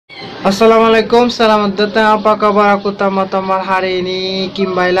Assalamualaikum, selamat datang. Apa kabar? Aku teman-teman hari ini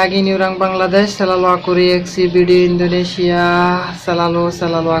kembali lagi nih orang Bangladesh. Selalu aku reaksi video Indonesia. Selalu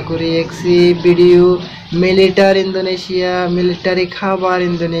aku reaksi video militer Indonesia, military kabar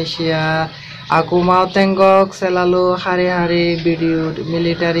Indonesia. Aku mau tengok selalu hari-hari video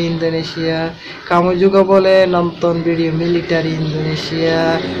militer Indonesia. Kamu juga boleh nonton video militer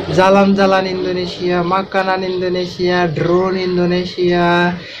Indonesia, jalan-jalan Indonesia, makanan Indonesia, drone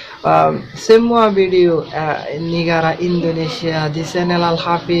Indonesia. Semua video negara Indonesia di channel Al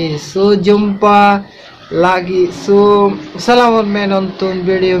Hafiz. So jumpa lagi. So selamat menonton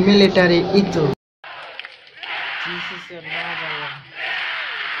video militer itu. This is another one.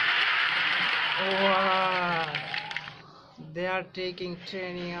 Wow, they are taking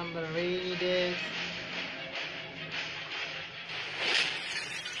training on the rainy days.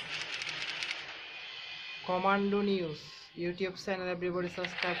 Commando News YouTube channel, everybody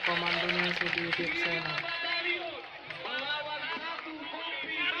subscribe Commando News with YouTube channel.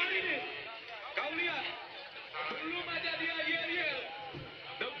 Kau lihat, belum aja dia yel-yel,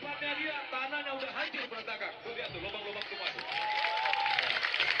 depannya dia tanahnya udah hancur berantakan. Tuh lihat tuh lubang-lubang semua tuh.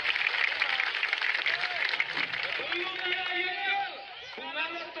 Belum dia yel-yel,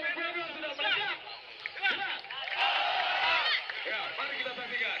 pengaruh torpedo sudah meledak. Ya, mari kita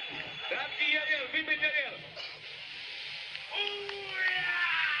saksikan. Dan yel-yel, pimpin yel-yel.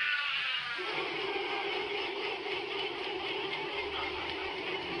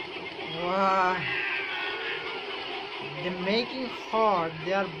 Wow, they're making hard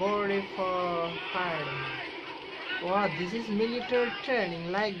their body for fighting. Wow, this is military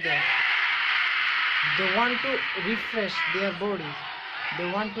training like that. They want to refresh their body. They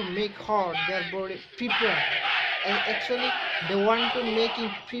want to make hard their body prepare. And actually, they want to make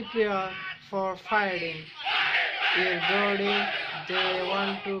it prepare for fighting. Their body, they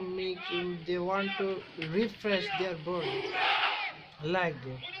want to refresh their body like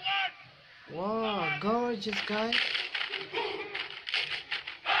that. Wow, gorgeous guy.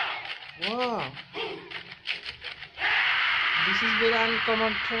 Wow, this is very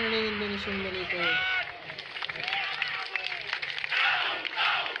uncommon training in Indonesian military.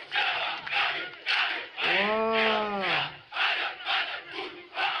 Wow,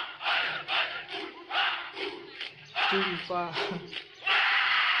 jumpa.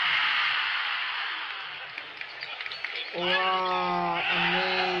 Wow,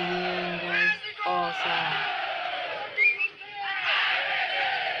 amazing guys, awesome.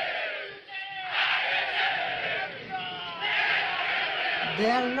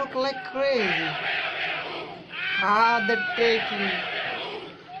 They look like crazy. How they're taking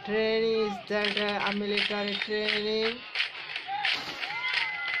training? Is that a military training?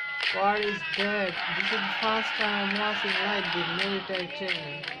 What is that? This is the first time I'm watching like the military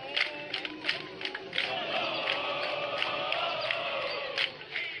training.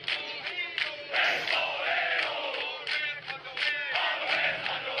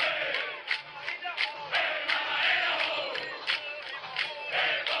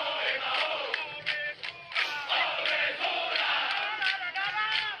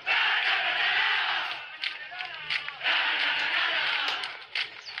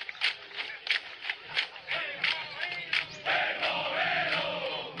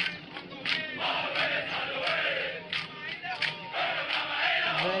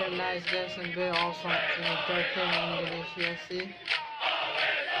 Very nice guys and very awesome military training in Indonesia. See.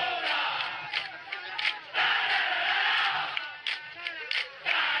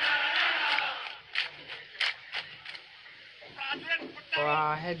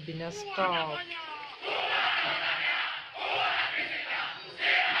 Wow, had been a stop.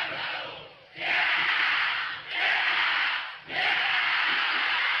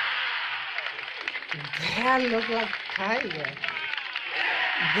 They look like tiger.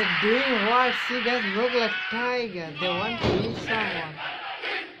 They're doing what? See guys, look like tiger. They want to eat someone.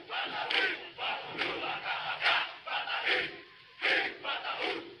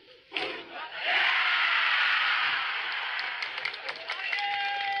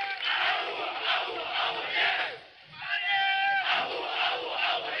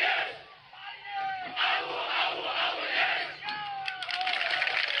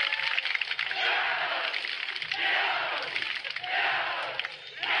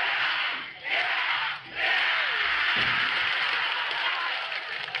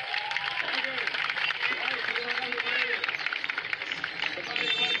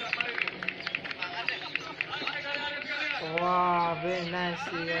 Wow, very nice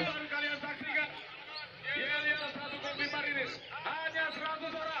guys. Kalian saksikan. Yel-yel 1 kompi marinir. Hanya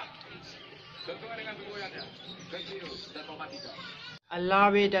 100 orang. Sesuai dengan semboyannya. Kecil dan mematikan. I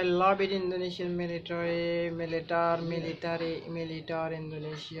love it. I love it. Indonesian military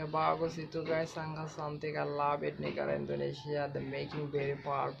Indonesia. Bagus itu guys, sangat something. I love it. Negara Indonesia, the making very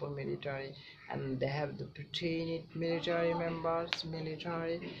powerful military, and they have the trained military members.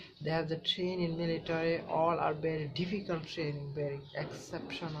 They have the training military. All are very difficult training, very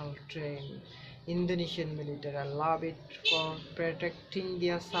exceptional training. Indonesian military. I love it for protecting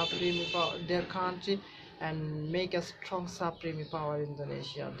their supreme power, their country, and make a strong supreme power.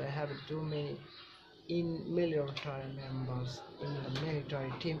 Indonesia, they have too many in military members in the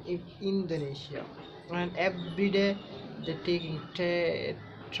military team in Indonesia, and every day they're taking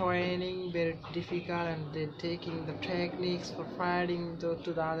training very difficult, and they're taking the techniques for fighting to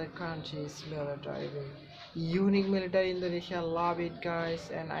the other countries military. Very unique military Indonesia. Love it guys,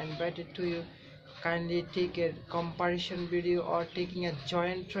 and I invited to you, kindly take a comparison video or taking a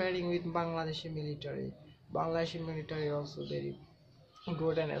joint training with Bangladeshi military. Bangladeshi military also very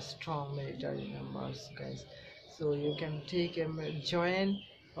good and a strong military members guys, so you can take a joint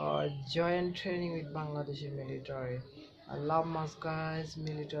training with Bangladeshi military. I love most guys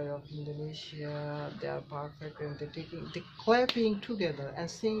military of Indonesia. They are perfect, and they clapping together and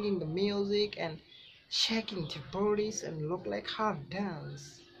singing the music and shaking their bodies and look like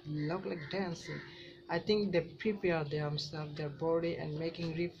dancing. I think they prepare themselves, their body, and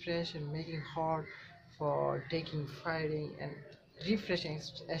making refresh and making hard for taking fighting and refreshing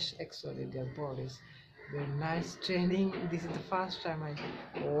actually their bodies. Very nice training. This is the first time I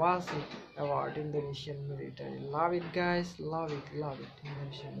watch it about Indonesian military. Love it guys, love it.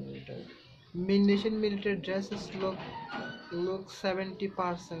 Indonesian military. Indonesian military dresses look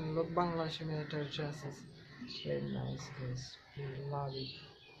 70% look Bangladeshi military dresses. Very nice guys. We love it.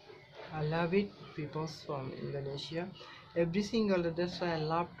 I love it. People from Indonesia. Every single day, that's why I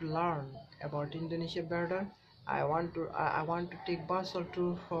love to learn about Indonesia better. I want to take virtual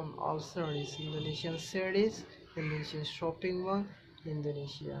tour from all cities, Indonesian shopping mall,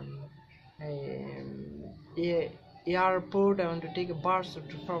 Indonesian yeah, airport. I want to take a virtual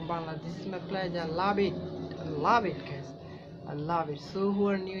tour from Bangladesh. This is my pleasure. I love it guys. I love it. So who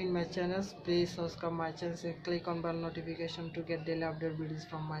are new in my channels, please subscribe my channel and click on bell notification to get daily update videos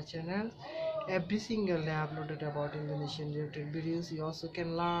from my channel. Every single day I uploaded about Indonesian related videos. You also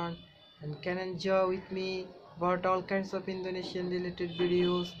can learn and can enjoy with me about all kinds of Indonesian related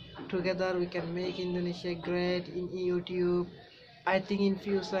videos. Together we can make Indonesia great in YouTube. I think in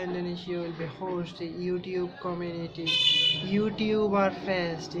future Indonesia will be host a YouTube community, YouTuber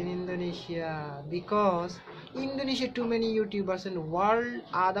fest in Indonesia, because Indonesia too many YouTubers and world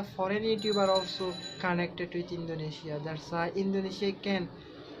other foreign YouTuber also connected with Indonesia. That's why Indonesia can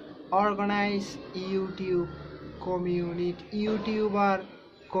organize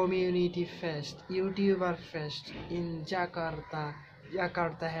YouTuber fest in Jakarta.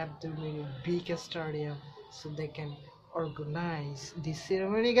 Jakarta have too many big stadium, so they can organize this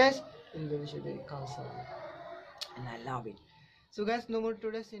ceremony guys. Indonesia very cultural, and I love it. So guys, no more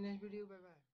today's in next video. Bye bye.